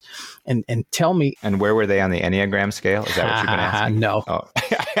and tell me. And where were they on the Enneagram scale? Is that what you've been asking? No. Oh.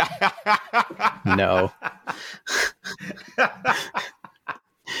 No.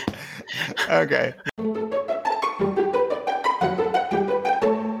 Okay.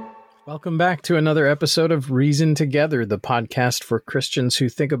 Welcome back to another episode of Reason Together, the podcast for Christians who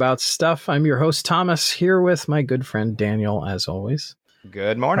think about stuff. I'm your host, Thomas, here with my good friend, Daniel, as always.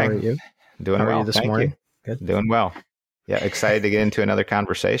 Good morning. How are you? Doing How well. are you this Thank morning? You. Good. Doing well. Yeah, excited to get into another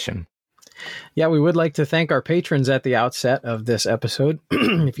conversation. Yeah, we would like to thank our patrons at the outset of this episode.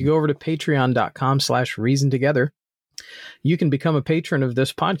 If you go over to patreon.com/reasontogether, you can become a patron of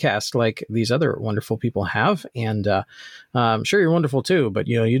this podcast like these other wonderful people have. And I'm sure you're wonderful too, but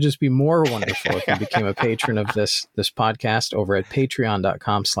you'd just be more wonderful if you became a patron of this podcast over at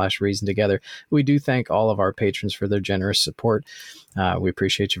patreon.com/reasontogether. We do thank all of our patrons for their generous support. We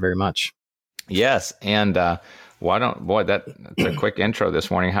appreciate you very much. Yes. And that's a quick intro this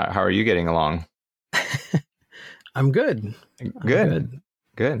morning. How are you getting along? I'm good. Good.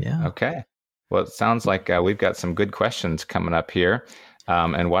 Yeah. Okay. Well, it sounds like we've got some good questions coming up here.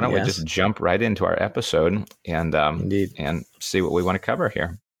 And why don't we just jump right into our episode and see what we want to cover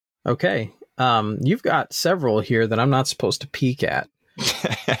here. Okay. You've got several here that I'm not supposed to peek at.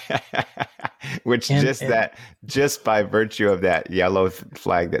 Just by virtue of that yellow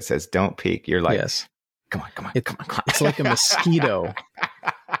flag that says don't peek, you're like, yes. Come on. It's like a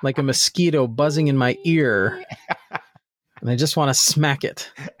mosquito, buzzing in my ear. And I just want to smack it.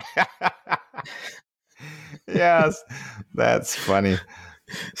 Yes, that's funny.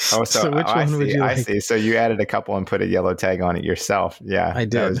 Oh, so which one would you like? I see. So you added a couple and put a yellow tag on it yourself. Yeah, I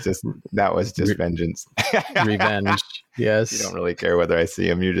did. That was just vengeance. Revenge. Yes. You don't really care whether I see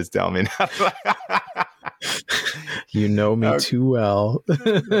them. You just tell me. You know me too well.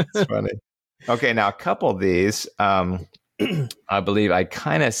 That's funny. Okay, now a couple of these, I believe I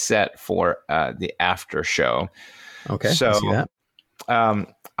kind of set for the after show. Okay, so I see that.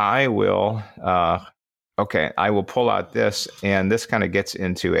 I will pull out this, and this kind of gets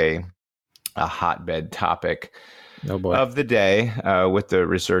into a hotbed topic of the day with the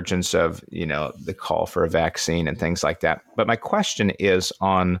resurgence of, the call for a vaccine and things like that. But my question is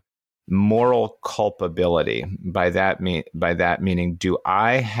on moral culpability. By that meaning, do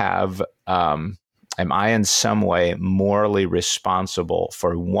I have, am I in some way morally responsible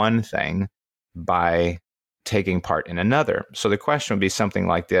for one thing by taking part in another? So the question would be something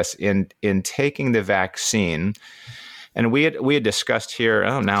like this: in taking the vaccine, and we had discussed here,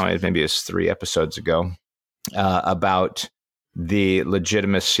 maybe it's 3 episodes ago, about the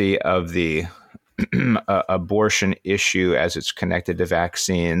legitimacy of the abortion issue as it's connected to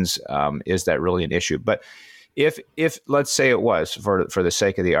vaccines. Is that really an issue? But if let's say it was, for the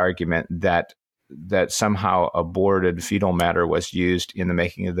sake of the argument, that somehow aborted fetal matter was used in the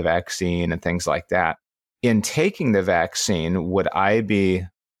making of the vaccine and things like that, in taking the vaccine, would I be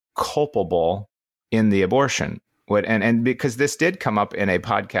culpable in the abortion? And because this did come up in a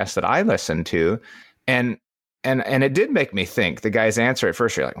podcast that I listened to, and it did make me think. The guy's answer at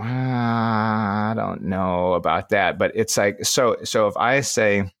first, you're like, well, I don't know about that. But it's like, so if I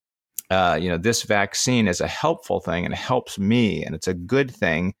say, this vaccine is a helpful thing and it helps me and it's a good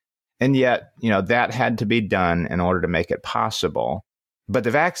thing, and yet, that had to be done in order to make it possible. But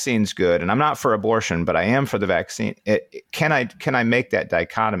the vaccine's good, and I'm not for abortion, but I am for the vaccine. Can I make that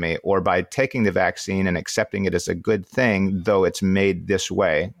dichotomy, or by taking the vaccine and accepting it as a good thing, though it's made this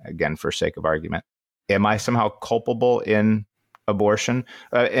way, again, for sake of argument, am I somehow culpable in abortion?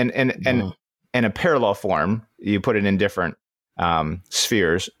 In a parallel form, you put it in different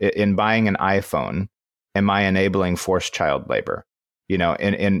spheres. In buying an iPhone, am I enabling forced child labor?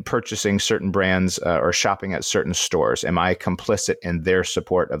 In purchasing certain brands or shopping at certain stores, am I complicit in their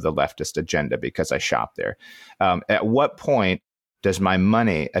support of the leftist agenda because I shop there? At what point does my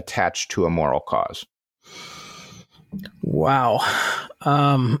money attach to a moral cause? Wow.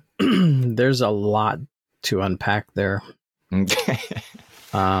 There's a lot to unpack there. Okay.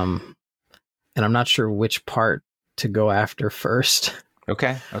 And I'm not sure which part to go after first.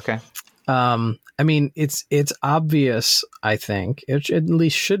 Okay. I mean, it's obvious, I think, it at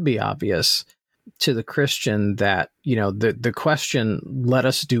least should be obvious to the Christian that, the question, let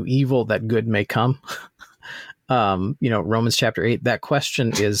us do evil that good may come. Romans chapter 8, that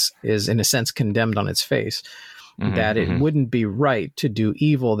question is in a sense condemned on its face, that it wouldn't be right to do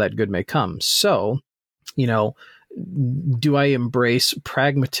evil that good may come. So, do I embrace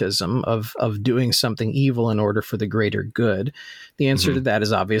pragmatism of doing something evil in order for the greater good? The answer to that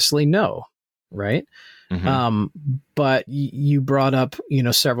is obviously no. Right. But you brought up,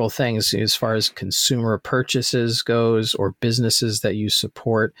 several things as far as consumer purchases goes or businesses that you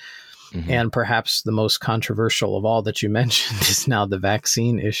support. And perhaps the most controversial of all that you mentioned is now the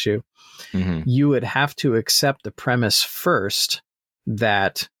vaccine issue. You would have to accept the premise first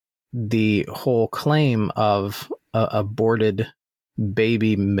that the whole claim of aborted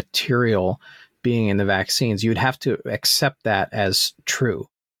baby material being in the vaccines, you'd have to accept that as true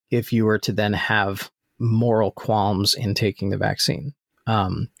if you were to then have moral qualms in taking the vaccine.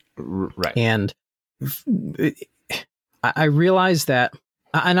 Right. And I realize that,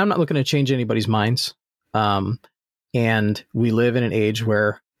 and I'm not looking to change anybody's minds. And we live in an age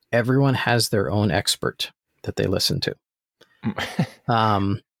where everyone has their own expert that they listen to.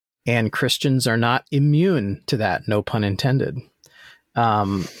 And Christians are not immune to that, no pun intended.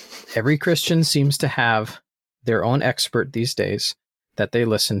 Every Christian seems to have their own expert these days that they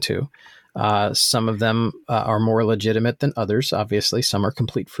listen to. Some of them are more legitimate than others. Obviously, some are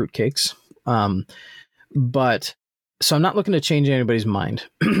complete fruitcakes. But so I'm not looking to change anybody's mind.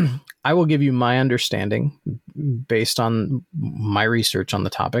 I will give you my understanding based on my research on the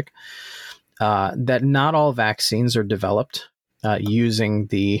topic, that not all vaccines are developed using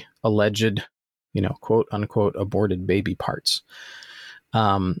the alleged, quote unquote, aborted baby parts.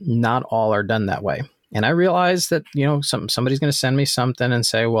 Not all are done that way. And I realize that, somebody's going to send me something and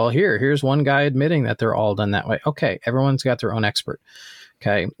say, well, here's one guy admitting that they're all done that way. Okay. Everyone's got their own expert.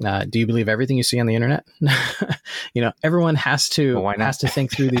 Okay. Do you believe everything you see on the internet? Everyone has to, has to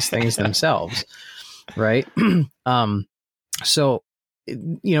think through these things themselves. Right. So,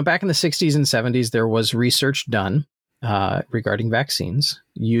 back in the 60s and 70s, there was research done regarding vaccines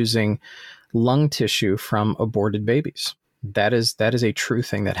using lung tissue from aborted babies. That is a true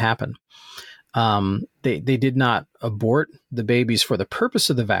thing that happened. They did not abort the babies for the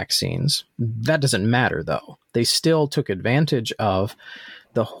purpose of the vaccines. That doesn't matter, though. They still took advantage of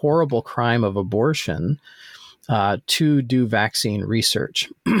the horrible crime of abortion to do vaccine research.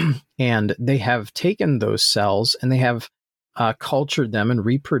 And they have taken those cells and they have cultured them and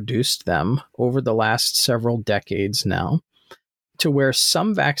reproduced them over the last several decades now, to where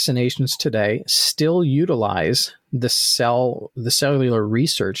some vaccinations today still utilize the cellular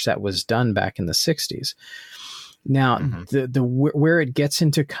research that was done back in the 60s. Now, where it gets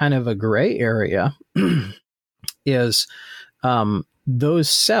into kind of a gray area is those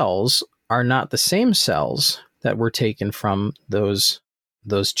cells are not the same cells that were taken from those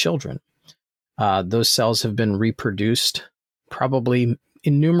children. Those cells have been reproduced probably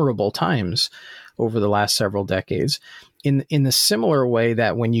innumerable times over the last several decades, in the similar way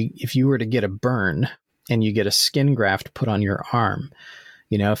that if you were to get a burn and you get a skin graft put on your arm,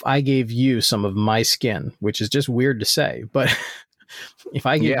 if I gave you some of my skin, which is just weird to say, but if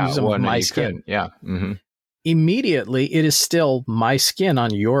I gave you some of my skin, immediately it is still my skin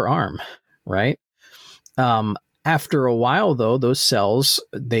on your arm, right? After a while, though, those cells,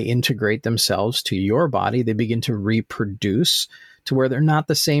 they integrate themselves to your body. They begin to reproduce to where they're not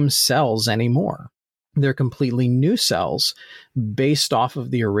the same cells anymore. They're completely new cells based off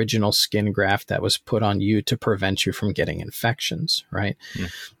of the original skin graft that was put on you to prevent you from getting infections, right?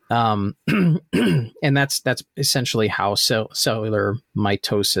 And that's essentially how cellular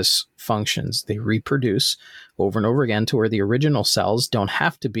mitosis functions. They reproduce over and over again to where the original cells don't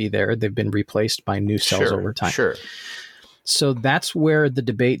have to be there. They've been replaced by new cells over time. Sure. So that's where the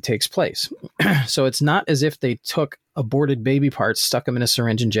debate takes place. So it's not as if they took aborted baby parts, stuck them in a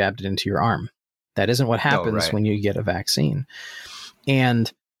syringe, and jabbed it into your arm. That isn't what happens when you get a vaccine. And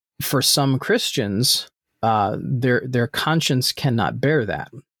for some Christians, their conscience cannot bear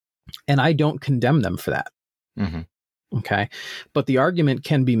that. And I don't condemn them for that. Okay. But the argument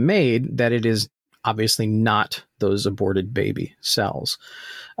can be made that it is obviously not those aborted baby cells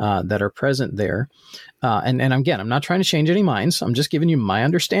that are present there. And again, I'm not trying to change any minds. I'm just giving you my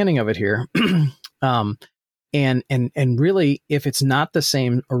understanding of it here. And really, if it's not the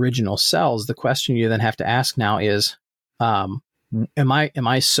same original cells, the question you then have to ask now is, am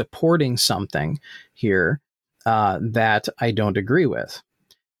I supporting something here that I don't agree with?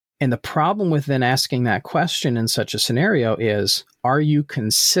 And the problem with then asking that question in such a scenario is, are you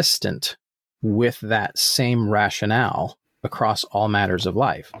consistent with that same rationale across all matters of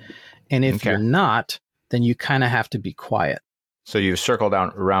life? And if you're not, then you kind of have to be quiet. So you've circled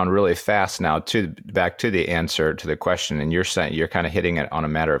around really fast now back to the answer to the question, and you're saying you're kind of hitting it on a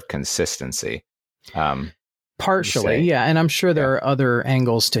matter of consistency. Partially, yeah, and I'm sure there are other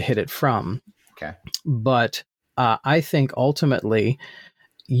angles to hit it from. Okay, but I think ultimately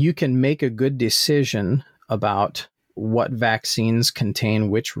you can make a good decision about what vaccines contain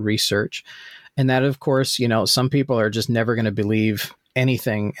which research, and that, of course, some people are just never going to believe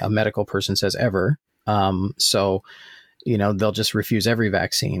anything a medical person says ever. So they'll just refuse every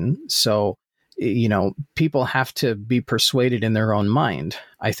vaccine. So, people have to be persuaded in their own mind.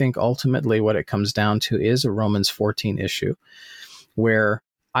 I think ultimately what it comes down to is a Romans 14 issue, where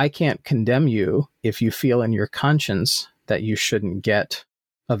I can't condemn you if you feel in your conscience that you shouldn't get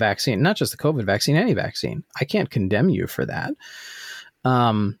a vaccine, not just the COVID vaccine, any vaccine. I can't condemn you for that.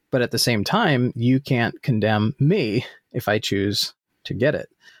 But at the same time, you can't condemn me if I choose to get it,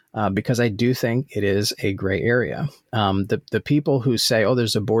 because I do think it is a gray area. The people who say, oh,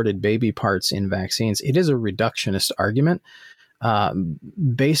 there's aborted baby parts in vaccines, it is a reductionist argument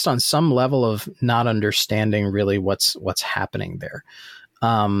based on some level of not understanding really what's happening there.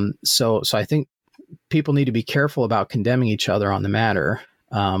 So I think people need to be careful about condemning each other on the matter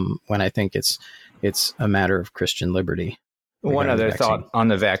when I think it's a matter of Christian liberty. One other thought on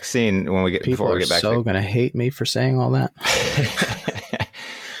the vaccine before we get back. People are so going to hate me for saying all that.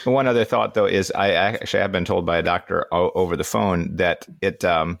 One other thought, though, is I actually have been told by a doctor over the phone that it,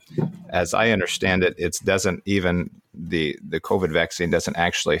 as I understand it, it doesn't even the COVID vaccine doesn't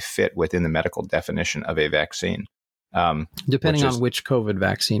actually fit within the medical definition of a vaccine. Depending on which COVID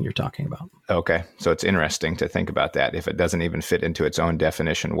vaccine you're talking about. Okay. So it's interesting to think about that. If it doesn't even fit into its own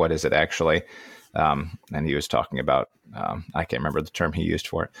definition, what is it actually? And he was talking about, I can't remember the term he used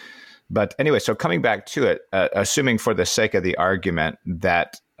for it. But anyway, so coming back to it, assuming for the sake of the argument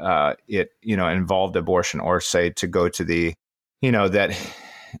that it, involved abortion, or say to go to the, that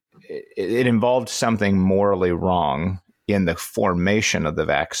it involved something morally wrong in the formation of the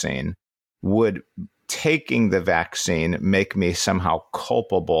vaccine, would taking the vaccine make me somehow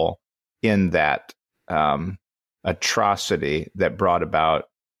culpable in that atrocity that brought about,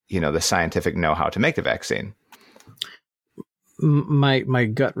 the scientific know-how to make the vaccine? My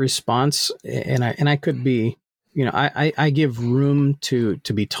gut response, and I could be, I give room to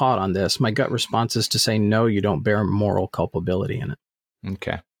be taught on this. My gut response is to say, no, you don't bear moral culpability in it.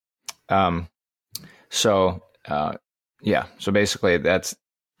 Okay. So basically that's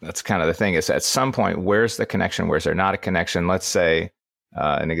kind of the thing, is at some point, where's the connection? Where's there not a connection? Let's say,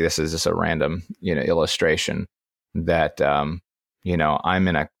 and this is just a random, illustration that,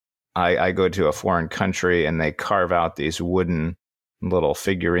 I go to a foreign country and they carve out these wooden little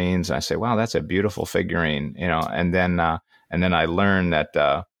figurines. And I say, wow, that's a beautiful figurine, and then I learn that,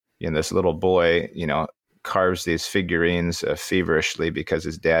 this little boy, carves these figurines feverishly because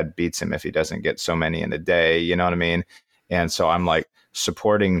his dad beats him if he doesn't get so many in a day. You know what I mean? And so I'm like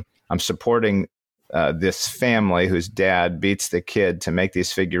supporting this family whose dad beats the kid to make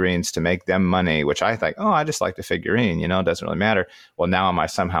these figurines to make them money, which I think, I just like the figurine, it doesn't really matter. Well, now am I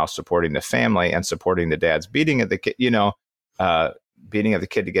somehow supporting the family and supporting the dad's beating of the kid, beating of the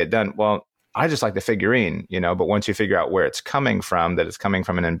kid to get it done? Well, I just like the figurine, but once you figure out where it's coming from, that it's coming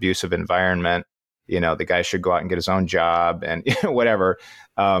from an abusive environment, the guy should go out and get his own job and whatever.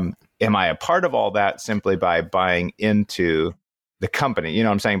 Am I a part of all that simply by buying into the company,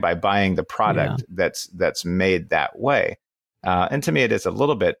 what I'm saying, by buying the product that's made that way? And to me, it is a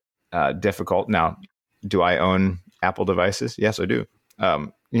little bit difficult. Now, do I own Apple devices? Yes, I do.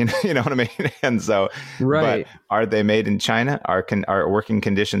 You know what I mean? And so, right. But are they made in China? Are working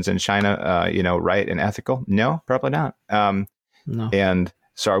conditions in China, right and ethical? No, probably not. No. And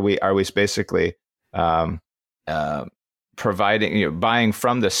so are we basically providing, buying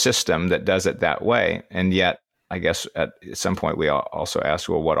from the system that does it that way? And yet, I guess at some point we also ask,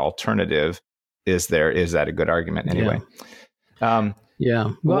 well, what alternative is there? Is that a good argument anyway?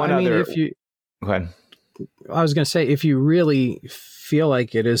 Yeah. Well, if you go ahead. I was going to say, if you really feel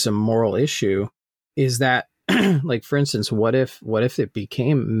like it is a moral issue, is that like, for instance, what if it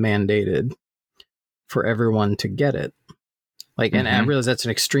became mandated for everyone to get it? Like, and I realize that's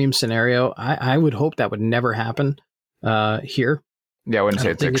an extreme scenario. I would hope that would never happen here. Yeah, I wouldn't say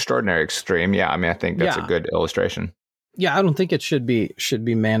it's extraordinary extreme. Yeah, I think that's a good illustration. Yeah, I don't think it should be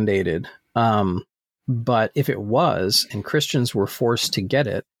mandated. But if it was, and Christians were forced to get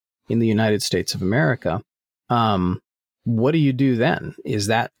it in the United States of America, what do you do then? Is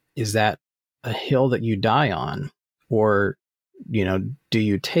that a hill that you die on? Or, do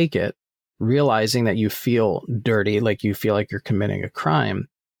you take it, realizing that you feel dirty, like you feel like you're committing a crime,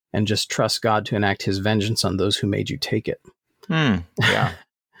 and just trust God to enact his vengeance on those who made you take it? Yeah.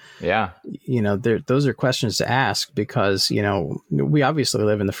 Yeah. Those are questions to ask, because, we obviously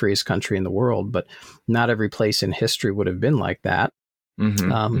live in the freest country in the world, but not every place in history would have been like that.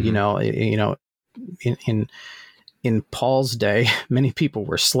 In Paul's day, many people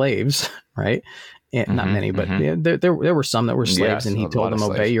were slaves, right? Not many, but there were some that were slaves, and he told them,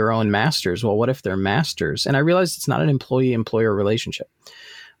 obey your own masters. Well, what if they're masters? And I realized it's not an employee-employer relationship.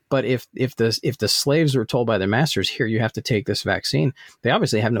 But if the slaves were told by their masters, here, you have to take this vaccine, they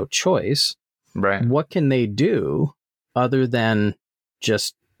obviously have no choice. Right. What can they do other than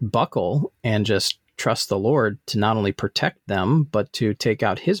just buckle and just trust the Lord to not only protect them, but to take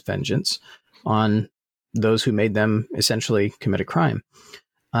out his vengeance on those who made them essentially commit a crime?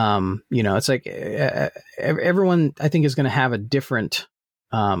 It's like everyone, I think, is going to have a different,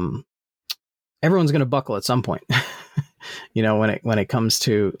 everyone's going to buckle at some point, when it comes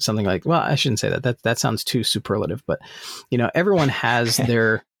to something like, well, I shouldn't say that sounds too superlative, but, everyone has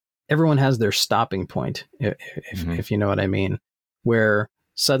their stopping point, if you know what I mean, where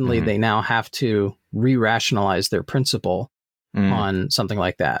suddenly they now have to re-rationalize their principle on something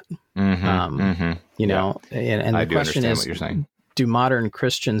like that. And the question is, what you're saying. Do modern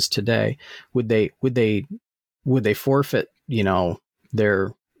Christians today, would they forfeit,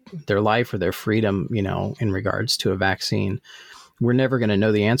 their life or their freedom, in regards to a vaccine? We're never going to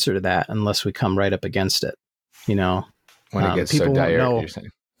know the answer to that unless we come right up against it. When it gets so dire, you're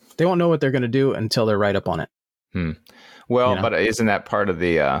saying. They won't know what they're going to do until they're right up on it. Well, but isn't that part of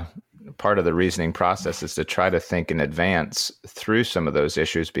the reasoning process is to try to think in advance through some of those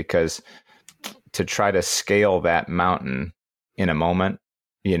issues, because to try to scale that mountain in a moment,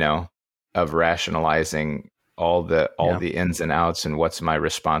 of rationalizing all the ins and outs and what's my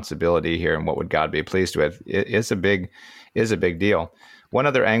responsibility here and what would God be pleased with is a big deal. One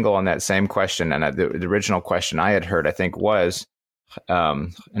other angle on that same question, and the original question I had heard, I think, was,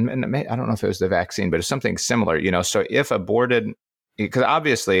 and I don't know if it was the vaccine, but it's something similar. So if aborted, because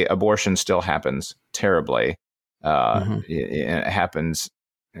obviously abortion still happens terribly, it happens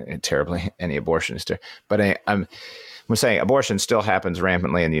terribly. Any abortion is terrible, but I'm saying abortion still happens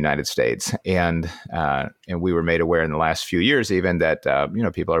rampantly in the United States, and we were made aware in the last few years even that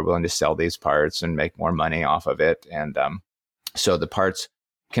people are willing to sell these parts and make more money off of it, and so the parts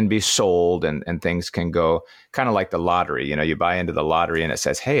can be sold and things can go kind of like the lottery. You buy into the lottery and it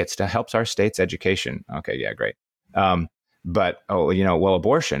says, hey, it still helps our state's education. Okay, yeah, great. But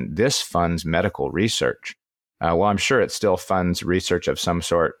abortion, this funds medical research. Well, I'm sure it still funds research of some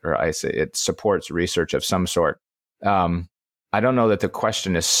sort, or I say it supports research of some sort. I don't know that the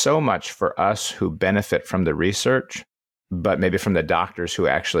question is so much for us who benefit from the research, but maybe from the doctors who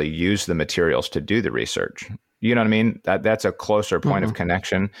actually use the materials to do the research. You know what I mean? That's a closer point of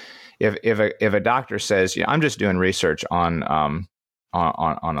connection. If a doctor says, I'm just doing research on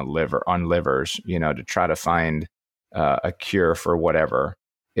livers, to try to find a cure for whatever.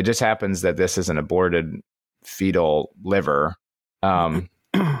 It just happens that this is an aborted fetal liver. I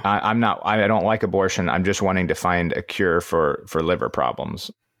don't like abortion. I'm just wanting to find a cure for liver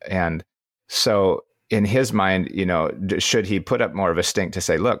problems. And so in his mind, should he put up more of a stink to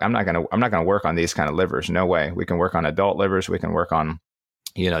say, look, I'm not going to work on these kind of livers. No way. We can work on adult livers. We can work on,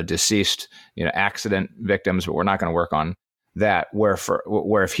 deceased, accident victims, but we're not going to work on that. Where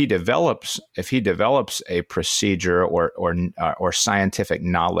if he develops a procedure or scientific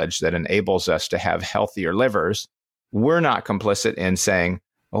knowledge that enables us to have healthier livers, we're not complicit in saying,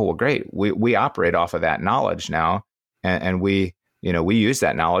 oh, well, great. We operate off of that knowledge now. And we use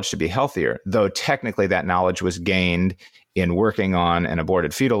that knowledge to be healthier, though technically that knowledge was gained in working on an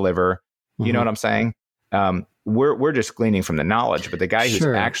aborted fetal liver. You know what I'm saying? We're just gleaning from the knowledge, but the guy who's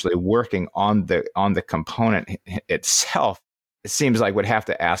actually working on the component itself, it seems like would have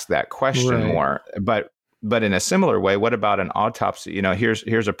to ask that question more. But in a similar way, what about an autopsy?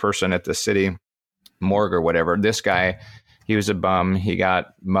 Here's a person at the city morgue or whatever. This guy, he was a bum. He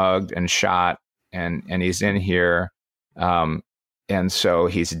got mugged and shot, and he's in here. And so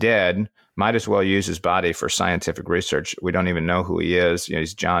he's dead. Might as well use his body for scientific research. We don't even know who he is.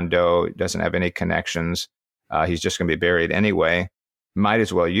 He's John Doe, doesn't have any connections. He's just going to be buried anyway. Might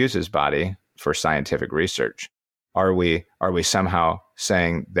as well use his body for scientific research. Are we somehow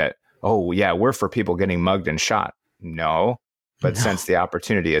saying that, oh, yeah, we're for people getting mugged and shot? No. But since the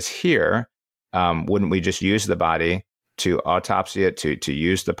opportunity is here, wouldn't we just use the body to autopsy it, to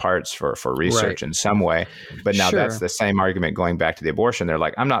use the parts for research in some way? But now that's the same argument going back to the abortion. They're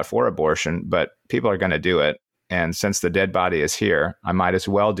like, I'm not for abortion, but people are going to do it. And since the dead body is here, I might as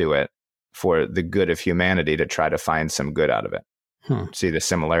well do it for the good of humanity to try to find some good out of it. See the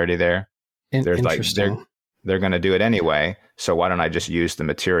similarity there? There's like, they're going to do it anyway. So why don't I just use the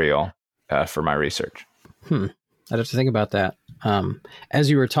material for my research? I'd have to think about that. As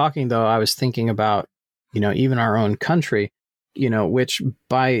you were talking, though, I was thinking about, even our own country, which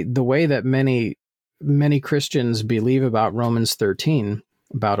by the way that many Christians believe about Romans 13,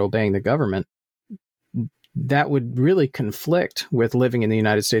 about obeying the government, that would really conflict with living in the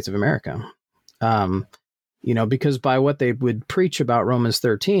United States of America. because by what they would preach about Romans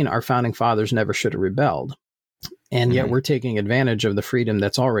 13, our founding fathers never should have rebelled. And yet we're taking advantage of the freedom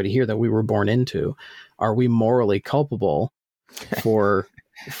that's already here that we were born into. Are we morally culpable for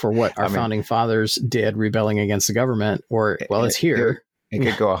what our founding fathers did, rebelling against the government? Or, well, it's here. It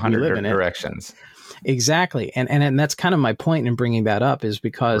could go 100 directions. Exactly. And that's kind of my point in bringing that up, is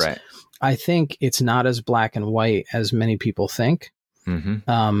because I think it's not as black and white as many people think.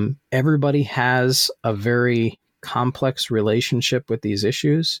 Everybody has a very complex relationship with these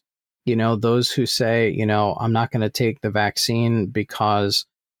issues. Those who say, I'm not going to take the vaccine because,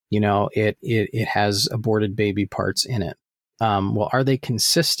 it has aborted baby parts in it. Well, are they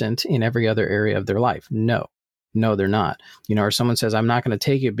consistent in every other area of their life? No, they're not. Or someone says, I'm not going to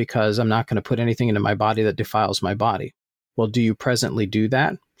take it because I'm not going to put anything into my body that defiles my body. Well, do you presently do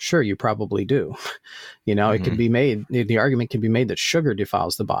that? Sure, you probably do. It can be made, the argument can be made that sugar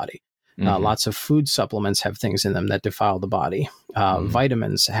defiles the body. Lots of food supplements have things in them that defile the body.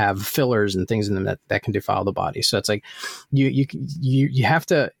 Vitamins have fillers and things in them that can defile the body. So it's like you have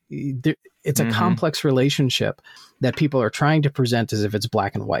to. It's a complex relationship that people are trying to present as if it's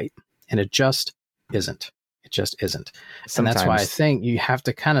black and white, and it just isn't. It just isn't. And that's why I think you have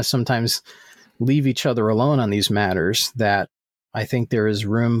to kind of sometimes leave each other alone on these matters. That I think there is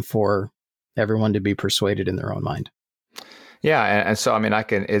room for everyone to be persuaded in their own mind. Yeah, and so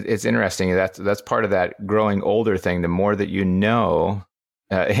it's interesting. That's part of that growing older thing. The more that you know,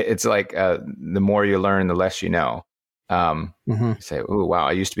 it's like the more you learn, the less you know. You say, "Oh, wow!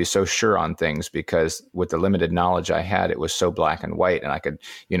 I used to be so sure on things because with the limited knowledge I had, it was so black and white, and I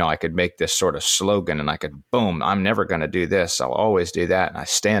could make this sort of slogan, and I could, boom! I'm never going to do this. I'll always do that, and I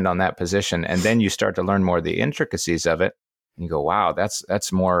stand on that position. And then you start to learn more of the intricacies of it, and you go, "Wow, that's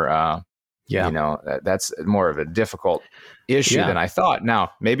more." That's more of a difficult issue than I thought.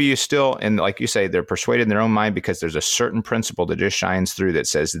 Now, maybe you still, and like you say, they're persuaded in their own mind because there's a certain principle that just shines through that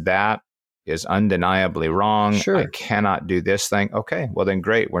says that is undeniably wrong. Sure. I cannot do this thing. Okay, well then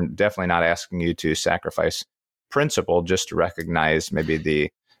great. We're definitely not asking you to sacrifice principle just to recognize maybe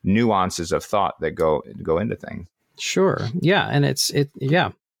the nuances of thought that go into things. Sure. Yeah. And it's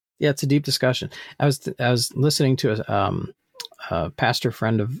a deep discussion. I was listening to a pastor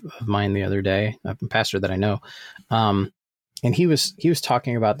friend of mine the other day, a pastor that I know. And he was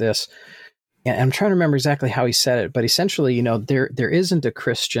talking about this, and I'm trying to remember exactly how he said it, but essentially, there isn't a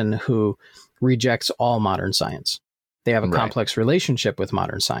Christian who rejects all modern science. They have a complex relationship with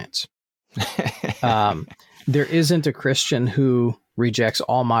modern science. There isn't a Christian who rejects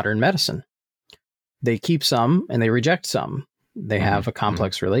all modern medicine. They keep some and they reject some. They have a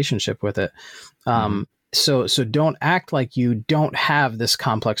complex relationship with it. So don't act like you don't have this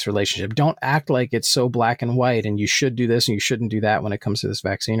complex relationship. Don't act like it's so black and white and you should do this and you shouldn't do that when it comes to this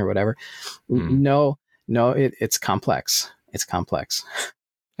vaccine or whatever. No, it's complex. It's complex.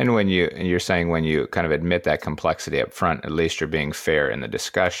 And you're saying when you kind of admit that complexity up front, at least you're being fair in the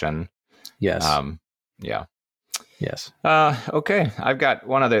discussion. Yes. Yeah. Yes. Okay. I've got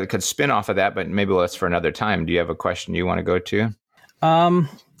one other that could spin off of that, but maybe that's for another time. Do you have a question you want to go to?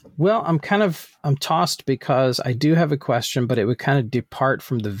 Well, I'm tossed because I do have a question, but it would kind of depart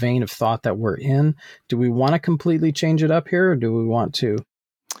from the vein of thought that we're in. Do we want to completely change it up here, or do we want to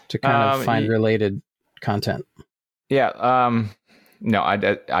kind of find related content? Yeah. No,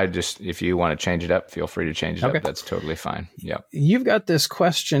 I just, if you want to change it up, feel free to change it up. That's totally fine. Yeah. You've got this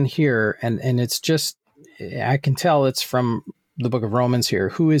question here, and it's just, I can tell it's from the book of Romans here.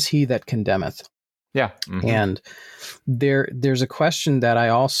 Who is he that condemneth? Yeah. And there's a question that I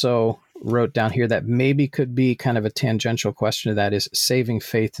also wrote down here that maybe could be kind of a tangential question to that, is saving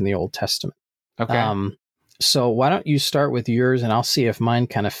faith in the Old Testament. Okay. So why don't you start with yours, and I'll see if mine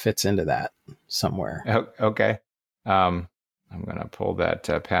kind of fits into that somewhere. Okay. I'm going to pull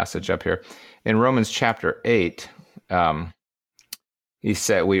that passage up here. In Romans chapter 8, he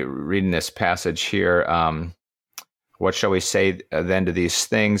said, we're reading this passage here, what shall we say then to these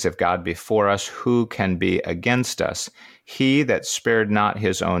things? If God be for us, who can be against us? He that spared not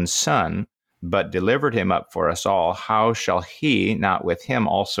his own son, but delivered him up for us all, how shall he not with him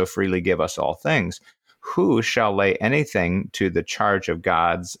also freely give us all things? Who shall lay anything to the charge of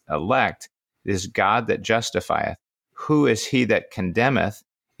God's elect? It is God that justifieth. Who is he that condemneth?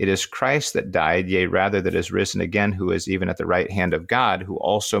 It is Christ that died, yea, rather that is risen again, who is even at the right hand of God, who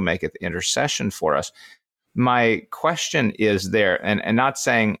also maketh intercession for us. My question is there, and not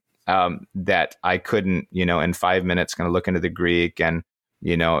saying that I couldn't, in 5 minutes kind of look into the Greek and,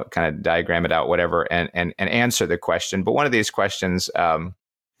 kind of diagram it out, whatever, and answer the question. But one of these questions, friend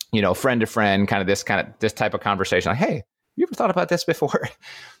to friend, this type of conversation, like, hey, you ever thought about this before?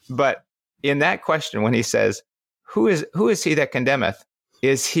 But in that question, when he says, who is he that condemneth?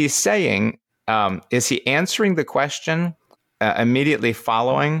 Is he saying, is he answering the question immediately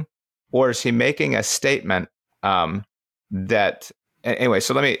following, or is he making a statement that, anyway,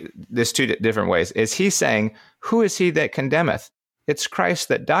 so there's two different ways. Is he saying, who is he that condemneth? It's Christ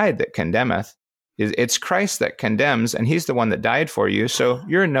that died that condemneth. It's Christ that condemns, and he's the one that died for you, so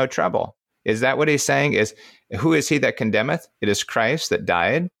you're in no trouble. Is that what he's saying? Is who is he that condemneth? It is Christ that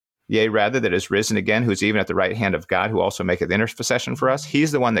died, yea, rather, that is risen again, who's even at the right hand of God, who also maketh intercession for us.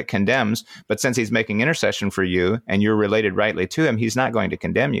 He's the one that condemns, but since he's making intercession for you, and you're related rightly to him, he's not going to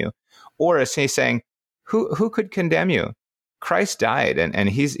condemn you. Or is he saying, who could condemn you? Christ died, and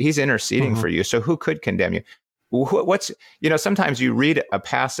he's interceding for you, so who could condemn you? Sometimes you read a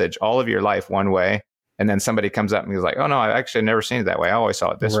passage all of your life one way, and then somebody comes up and he's like, oh no, I actually never seen it that way. I always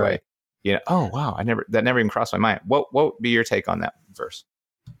saw it this way. Oh wow, that never even crossed my mind. What would be your take on that verse?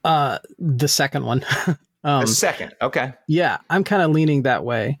 The second one. The second, okay. Yeah, I'm kind of leaning that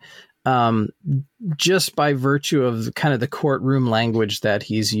way. Just by virtue of kind of the courtroom language that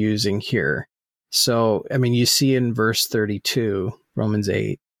he's using here. So, I mean, you see in verse 32, Romans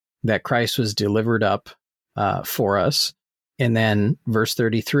 8, that Christ was delivered up for us. And then verse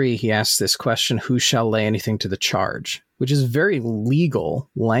 33, he asks this question, who shall lay anything to the charge? Which is very legal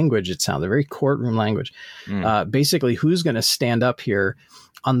language, it sounds, a very courtroom language. Basically, who's going to stand up here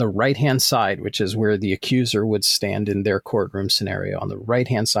on the right-hand side, which is where the accuser would stand in their courtroom scenario, on the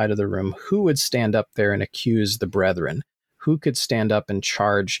right-hand side of the room, who would stand up there and accuse the brethren? Who could stand up and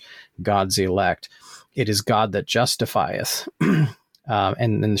charge God's elect? It is God that justifieth.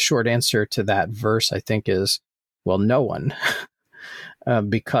 And the short answer to that verse, I think, is, well, no one.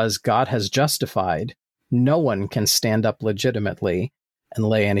 Because God has justified, no one can stand up legitimately and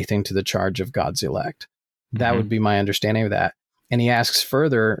lay anything to the charge of God's elect. That would be my understanding of that. And he asks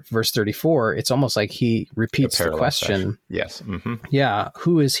further, verse 34, it's almost like he repeats the question. Section. Yes. Yeah,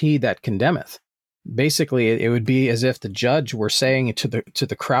 who is he that condemneth? Basically, it would be as if the judge were saying to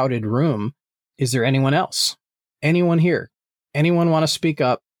the crowded room, is there anyone else? Anyone here? Anyone want to speak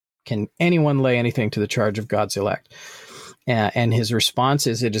up? Can anyone lay anything to the charge of God's elect? And his response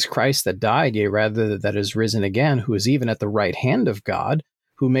is, it is Christ that died, yea, rather that is risen again, who is even at the right hand of God,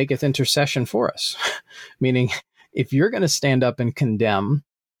 who maketh intercession for us. Meaning, if you're going to stand up and condemn,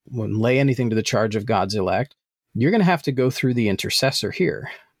 lay anything to the charge of God's elect, you're going to have to go through the intercessor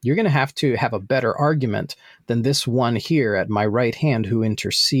here. You're going to have a better argument than this one here at my right hand who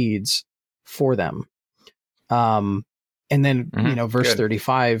intercedes for them. And then, verse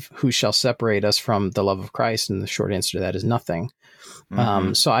 35, who shall separate us from the love of Christ? And the short answer to that is nothing.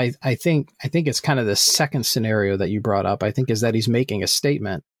 So I think it's kind of the second scenario that you brought up, I think, is that he's making a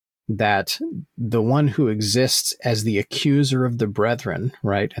statement that the one who exists as the accuser of the brethren,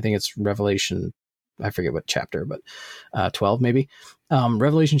 right? I think it's Revelation, I forget what chapter, but 12 maybe.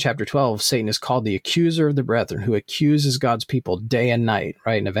 Revelation chapter 12, Satan is called the accuser of the brethren, who accuses God's people day and night,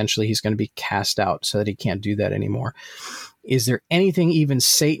 right? And eventually he's going to be cast out so that he can't do that anymore. Is there anything even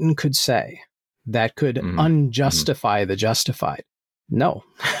Satan could say that could unjustify the justified? No.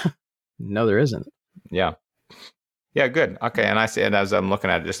 No, there isn't. Yeah. Yeah, good. Okay. And I see it as I'm looking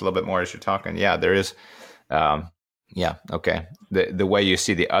at it just a little bit more as you're talking. Yeah, there is. Yeah. Okay. The way you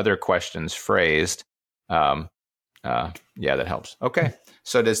see the other questions phrased, yeah, that helps. Okay.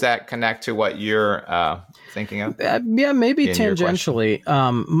 So does that connect to what you're thinking of? Yeah, maybe tangentially.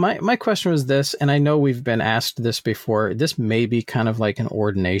 My question was this, and I know we've been asked this before. This may be kind of like an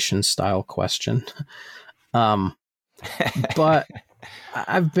ordination style question. But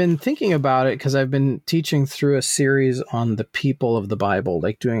I've been thinking about it because I've been teaching through a series on the people of the Bible,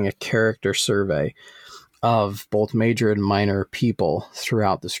 like doing a character survey of both major and minor people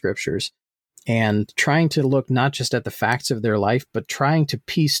throughout the scriptures, and trying to look not just at the facts of their life, but trying to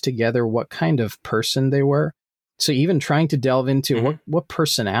piece together what kind of person they were. So even trying to delve into what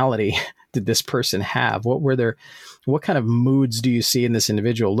personality did this person have? What kind of moods do you see in this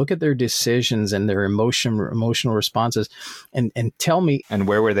individual? Look at their decisions and their emotional responses and tell me. And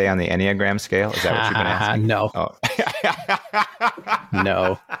where were they on the Enneagram scale? Is that what you've been asking? No. Oh.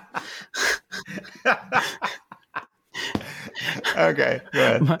 No. Okay, go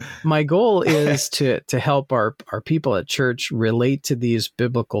ahead. My goal is to help our people at church relate to these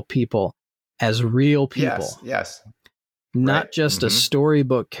biblical people as real people. Yes. Not just a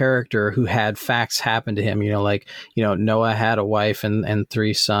storybook character who had facts happen to him, Noah had a wife and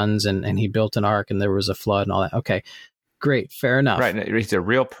 3 sons and he built an ark and there was a flood and all that. Okay, great. Fair enough. Right. He's a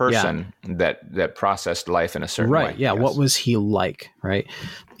real person that processed life in a certain way. Right. Yeah. Yes. What was he like? Right.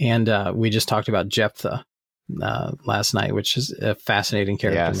 And we just talked about Jephthah. last night, which is a fascinating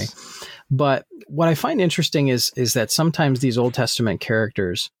character to me. Yes. But what I find interesting is that sometimes these Old Testament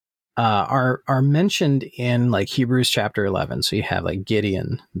characters are mentioned in like Hebrews chapter 11. So you have like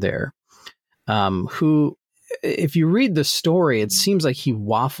Gideon there, who, if you read the story, it seems like he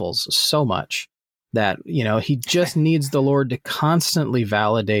waffles so much that, he just needs the Lord to constantly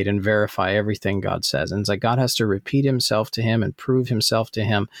validate and verify everything God says. And it's like God has to repeat himself to him and prove himself to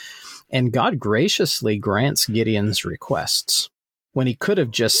him. And God graciously grants Gideon's requests when he could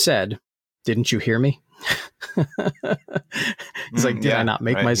have just said, "Didn't you hear me?" He's like, did I not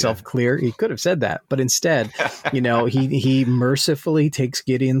make myself clear? He could have said that, but instead, he mercifully takes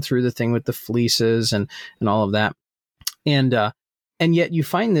Gideon through the thing with the fleeces and all of that. And yet you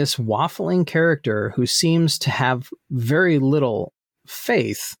find this waffling character who seems to have very little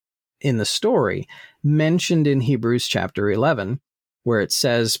faith in the story mentioned in Hebrews chapter 11, where it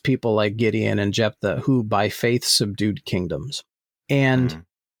says people like Gideon and Jephthah who by faith subdued kingdoms. And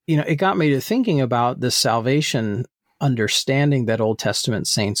it got me to thinking about the salvation understanding that Old Testament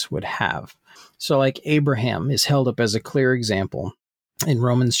saints would have. So like Abraham is held up as a clear example in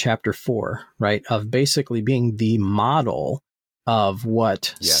Romans chapter 4, right, of basically being the model of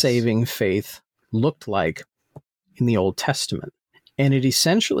what saving faith looked like in the Old Testament. And it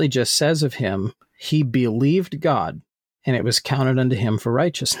essentially just says of him, he believed God and it was counted unto him for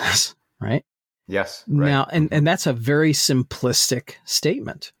righteousness, right? Yes. Right. Now, and that's a very simplistic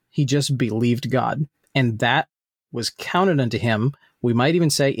statement. He just believed God, and that was counted unto him. We might even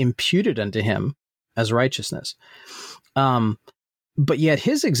say imputed unto him as righteousness. But yet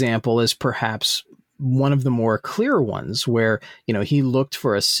his example is perhaps one of the more clear ones where, he looked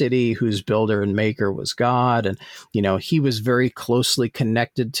for a city whose builder and maker was God. And, he was very closely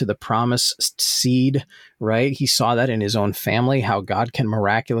connected to the promised seed, right? He saw that in his own family, how God can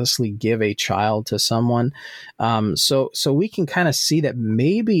miraculously give a child to someone. So we can kind of see that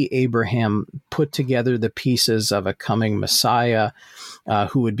maybe Abraham put together the pieces of a coming Messiah,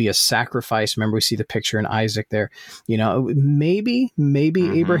 who would be a sacrifice. Remember, we see the picture in Isaac there. Maybe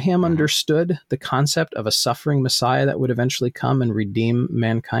Abraham understood the concept of a suffering Messiah that would eventually come and redeem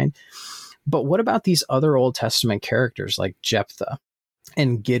mankind. But what about these other Old Testament characters like Jephthah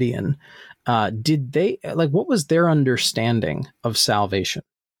and Gideon? Did they, what was their understanding of salvation?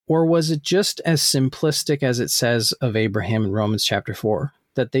 Or was it just as simplistic as it says of Abraham in Romans chapter 4,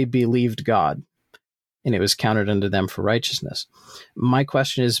 that they believed God and it was counted unto them for righteousness? My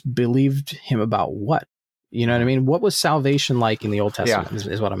question is, believed him about what? You know what I mean? What was salvation like in the Old Testament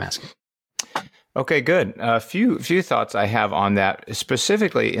is what I'm asking. Okay, good. A few thoughts I have on that,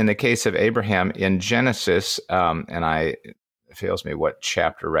 specifically in the case of Abraham in Genesis, it fails me what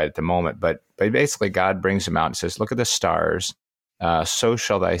chapter right at the moment, but basically God brings him out and says, look at the stars, so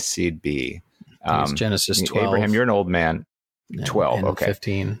shall thy seed be. It's Genesis 12. Abraham, you're an old man. 12, okay.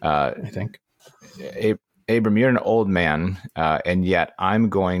 15, I think. Abram, you're an old man, and yet I'm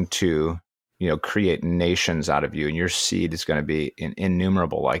going to, create nations out of you, and your seed is going to be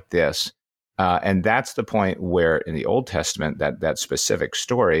innumerable like this. And that's the point where in the Old Testament, that specific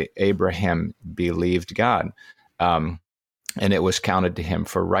story, Abraham believed God, and it was counted to him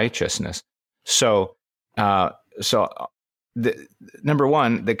for righteousness. So number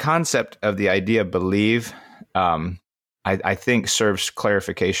one, the concept of the idea of believe, I think serves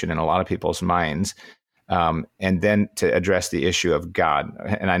clarification in a lot of people's minds. And then to address the issue of God.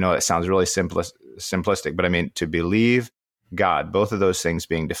 And I know it sounds really simplistic, but I mean, to believe God, both of those things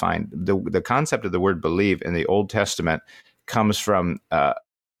being defined. The concept of the word believe in the Old Testament comes from a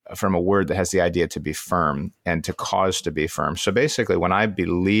word that has the idea to be firm and to cause to be firm. So basically, when I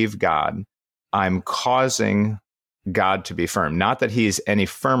believe God, I'm causing God to be firm. Not that he's any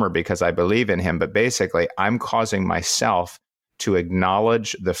firmer because I believe in him, but basically I'm causing myself to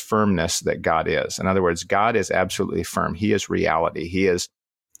acknowledge the firmness that God is. In other words, God is absolutely firm. He is reality. He is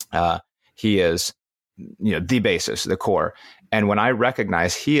the basis, the core. And when I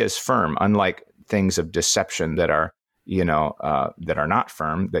recognize he is firm, unlike things of deception that are not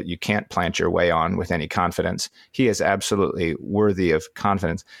firm, that you can't plant your way on with any confidence, he is absolutely worthy of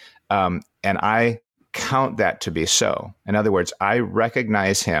confidence. And I count that to be so. In other words, I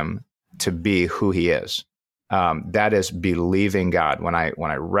recognize him to be who he is. That is believing God. When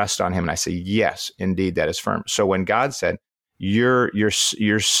I rest on him and I say, yes, indeed, that is firm. So when God said, your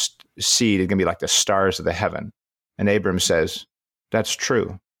seed is going to be like the stars of the heaven, and Abram says, that's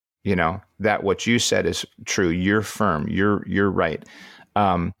true. That what you said is true. You're firm. You're right.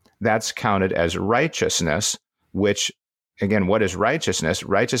 That's counted as righteousness, which, again, what is righteousness?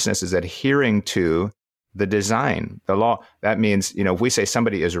 Righteousness is adhering to the design, the law. That means, if we say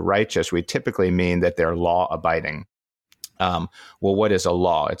somebody is righteous, we typically mean that they're law abiding. Well, what is a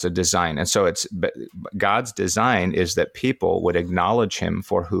law? It's a design. And so God's design is that people would acknowledge him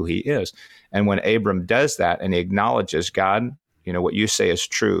for who he is. And when Abram does that and he acknowledges, God, what you say is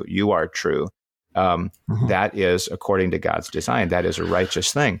true, you are true. That is according to God's design. That is a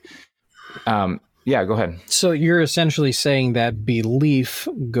righteous thing. Yeah, go ahead. So you're essentially saying that belief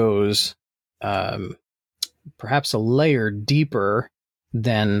goes perhaps a layer deeper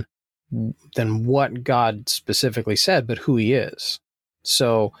than what God specifically said, but who he is.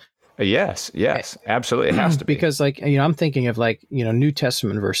 So yes, absolutely. It has to be. Because I'm thinking of New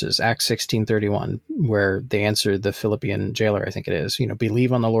Testament verses, Acts 16:31, where they answer the Philippian jailer, I think it is,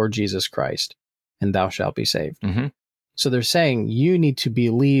 believe on the Lord Jesus Christ and thou shalt be saved. Mm-hmm. So they're saying you need to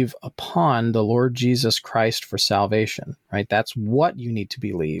believe upon the Lord Jesus Christ for salvation, right? That's what you need to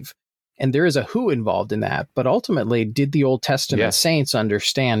believe. And there is a who involved in that. But ultimately, did the Old Testament saints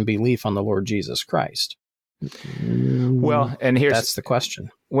understand belief on the Lord Jesus Christ? Well, and that's the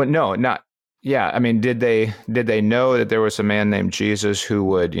question. Well, no, not. Yeah, I mean, did they know that there was a man named Jesus who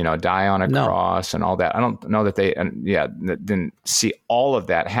would, die on a cross and all that? I don't know that they, didn't see all of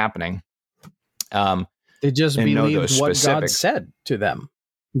that happening. They just believed what God said to them.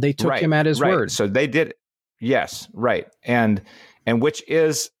 They took him at his word. So they did. Yes, right. And which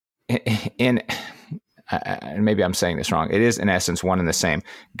is in maybe I'm saying this wrong. It is in essence one and the same.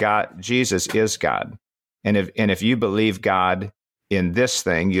 Jesus is God. And if you believe God in this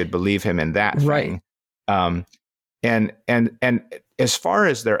thing, you'd believe him in that thing. And as far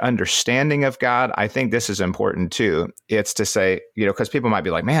as their understanding of God, I think this is important too. It's to say, because people might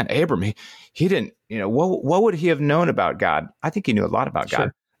be like, man, Abram, he didn't, what would he have known about God? I think he knew a lot about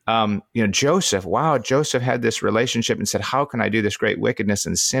God. Joseph had this relationship and said, how can I do this great wickedness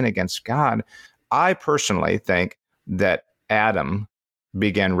and sin against God? I personally think that Adam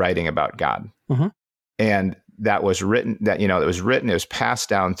began writing about God. Mm-hmm. And that was written, it was passed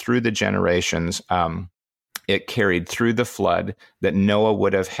down through the generations. It carried through the flood that Noah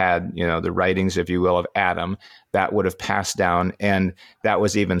would have had, the writings, if you will, of Adam that would have passed down. And that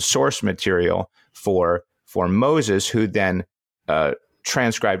was even source material for Moses, who then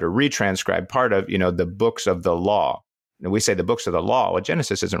transcribed or retranscribed part of, the books of the law. And we say the books of the law. Well,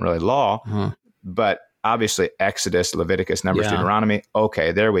 Genesis isn't really law, but obviously Exodus, Leviticus, Numbers, Deuteronomy.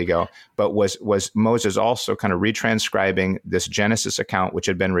 Okay, there we go. But was Moses also kind of retranscribing this Genesis account, which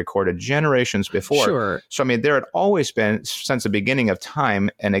had been recorded generations before? Sure. So, I mean, there had always been, since the beginning of time,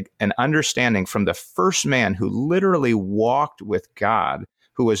 an understanding from the first man who literally walked with God,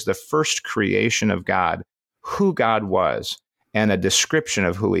 who was the first creation of God, who God was, and a description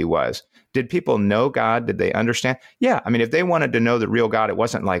of who he was. Did people know God? Did they understand? Yeah. I mean, if they wanted to know the real God, it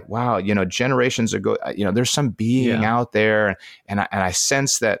wasn't like, wow, generations ago, there's some being out there. And I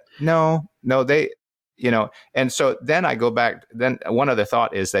sense that, no, they, and so then I go back, then one other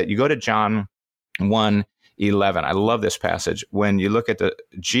thought is that you go to John 1:11. I love this passage. When you look at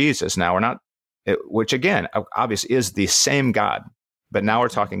Jesus, now we're not, which again, obviously is the same God, but now we're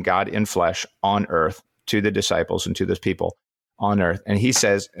talking God in flesh on earth to the disciples and to the people on earth. And he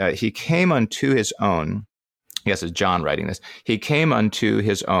says, he came unto his own. I guess it's John writing this. He came unto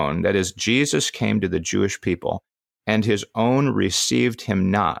his own. That is, Jesus came to the Jewish people, and his own received him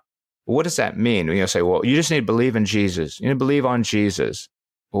not. What does that mean? You say, well, you just need to believe in Jesus. You need to believe on Jesus.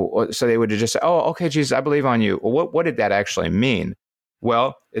 So they would just say, oh, okay, Jesus, I believe on you. Well, what did that actually mean?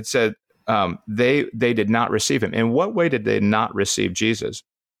 Well, it said they did not receive him. In what way did they not receive Jesus?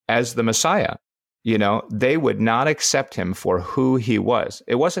 As the Messiah. They would not accept him for who he was.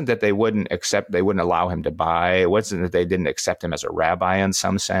 It wasn't that they wouldn't allow him to buy. It wasn't that they didn't accept him as a rabbi in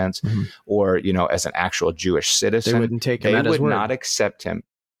some sense, or, as an actual Jewish citizen. They wouldn't take him at his word. They would not accept him.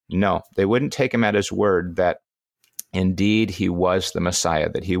 No, they wouldn't take him at his word that indeed he was the Messiah,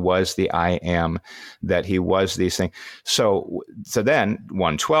 that he was the I am, that he was these things. So then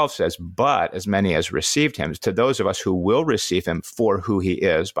 1:12 says, but as many as received him, to those of us who will receive him for who he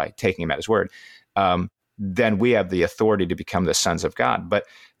is by taking him at his word, then we have the authority to become the sons of God. But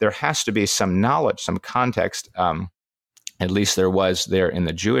there has to be some knowledge, some context, at least there was there in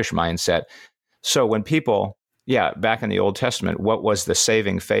the Jewish mindset. So when people, back in the Old Testament, what was the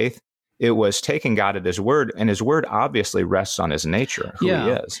saving faith? It was taking God at his word, and his word obviously rests on his nature, who he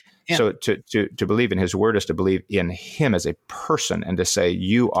is. And so to believe in his word is to believe in him as a person and to say,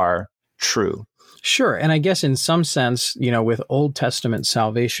 you are true. Sure. And I guess in some sense, with Old Testament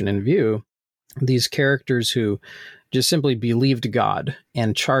salvation in view, these characters who just simply believed God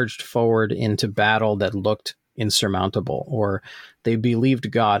and charged forward into battle that looked insurmountable, or they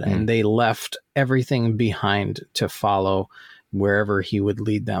believed God and they left everything behind to follow wherever he would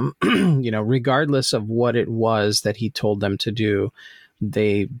lead them. Regardless of what it was that he told them to do,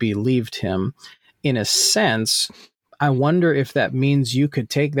 they believed him. In a sense, I wonder if that means you could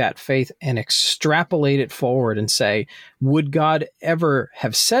take that faith and extrapolate it forward and say, would God ever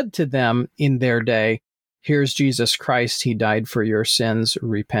have said to them in their day, here's Jesus Christ, he died for your sins,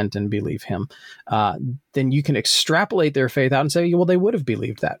 repent and believe him? Then you can extrapolate their faith out and say, well, they would have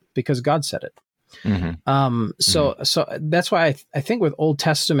believed that because God said it. So that's why I think with Old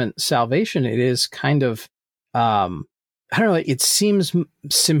Testament salvation, it is kind of, I don't know, it seems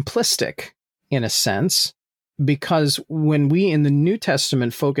simplistic in a sense, because when we in the New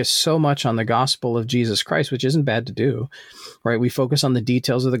Testament focus so much on the gospel of Jesus Christ, which isn't bad to do, right? We focus on the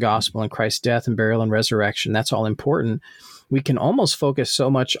details of the gospel and Christ's death and burial and resurrection. That's all important. We can almost focus so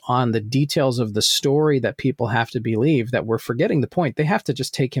much on the details of the story that people have to believe that we're forgetting the point. They have to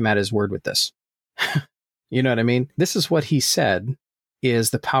just take him at his word with this. You know what I mean? This is what he said is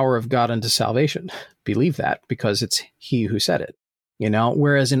the power of God unto salvation. Believe that because it's he who said it.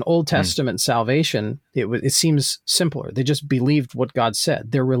 Whereas in Old Testament salvation, it seems simpler. They just believed what God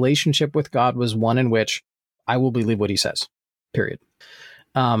said. Their relationship with God was one in which I will believe what he says, period.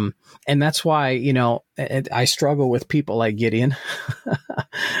 And that's why, I struggle with people like Gideon,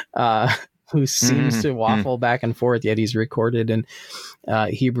 who seems to waffle back and forth, yet he's recorded in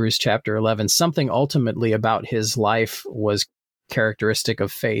Hebrews chapter 11. Something ultimately about his life was characteristic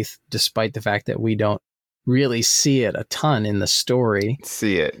of faith, despite the fact that we don't really see it a ton in the story.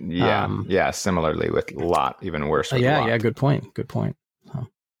 See it. Yeah. Similarly with Lot, even worse. With Lot. Yeah. Good point. Huh.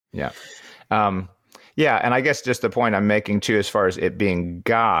 Yeah. And I guess just the point I'm making too, as far as it being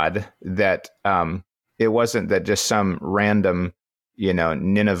God, that it wasn't that just some random,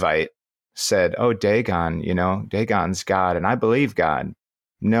 Ninevite said, oh, Dagon, Dagon's God, and I believe God.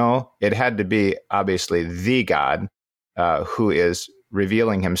 No, it had to be obviously the God who is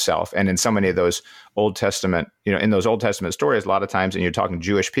revealing himself. And in so many of those Old Testament, in those Old Testament stories, a lot of times, and you're talking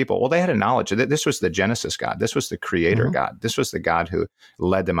Jewish people, well, they had a knowledge that this was the Genesis God. This was the creator God. This was the God who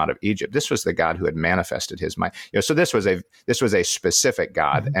led them out of Egypt. This was the God who had manifested his mind. So this was a specific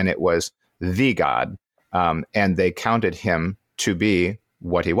God, and it was the God. And they counted him to be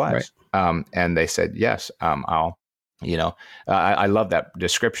what he was. Right. And they said, yes, I love that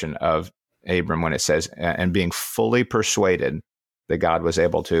description of Abram when it says, and being fully persuaded that God was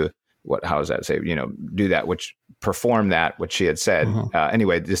able to, how does that say, do that, perform that, which he had said.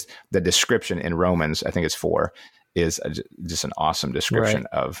 Anyway, the description in Romans, I think it's 4, is just an awesome description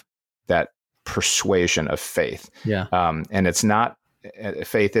of that persuasion of faith. Yeah. And it's not,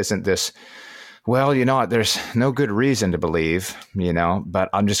 faith isn't this, well, there's no good reason to believe, but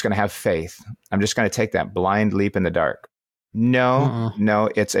I'm just going to have faith. I'm just going to take that blind leap in the dark. No,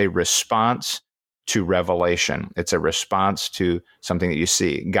 it's a response to revelation. It's a response to something that you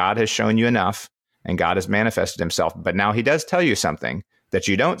see. God has shown you enough and God has manifested himself, but now he does tell you something that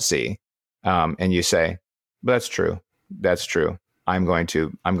you don't see. And you say, well, that's true. That's true. I'm going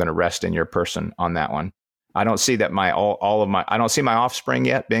to rest in your person on that one. I don't see that I don't see my offspring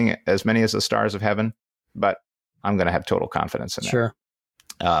yet being as many as the stars of heaven, but I'm going to have total confidence in that. Sure.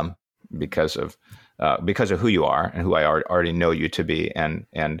 Because of who you are and who I already know you to be, and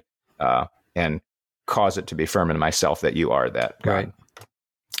cause it to be firm in myself that you are that God. Right.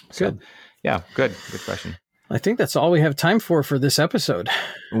 So, good. Yeah. Good question. I think that's all we have time for this episode.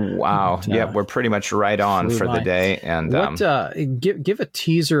 Wow. We're pretty much right on for the day. And give a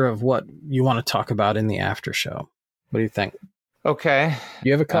teaser of what you want to talk about in the after show. What do you think? Okay.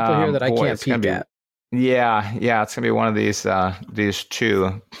 You have a couple here that I can't peek at. Yeah. It's gonna be one of these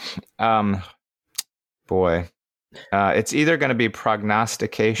two. It's either going to be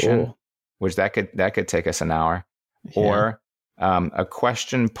prognostication, which that could take us an hour, or a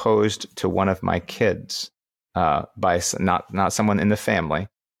question posed to one of my kids by not someone in the family,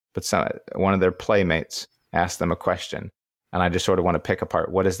 but one of their playmates asked them a question, and I just sort of want to pick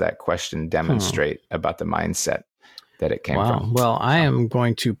apart what does that question demonstrate about the mindset that it came from. Well, I am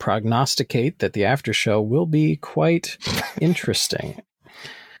going to prognosticate that the after show will be quite interesting.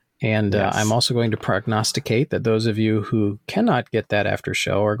 And yes. I'm also going to prognosticate that those of you who cannot get that after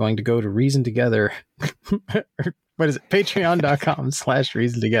show are going to go to Reason Together. What is it?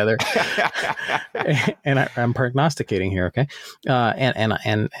 Patreon.com/Reason Together. And I'm prognosticating here. Okay.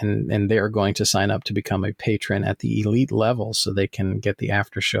 And they are going to sign up to become a patron at the elite level so they can get the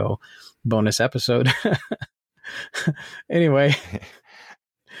after show bonus episode. Anyway.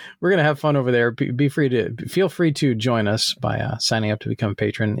 we're going to have fun over there. Feel free to join us by signing up to become a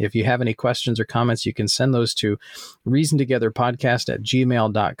patron. If you have any questions or comments, you can send those to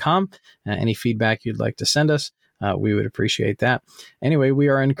reasontogetherpodcast@gmail.com. Any feedback you'd like to send us, we would appreciate that. Anyway, we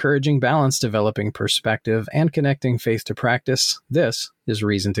are encouraging balance, developing perspective, and connecting faith to practice. This is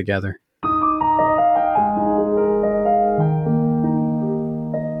Reason Together.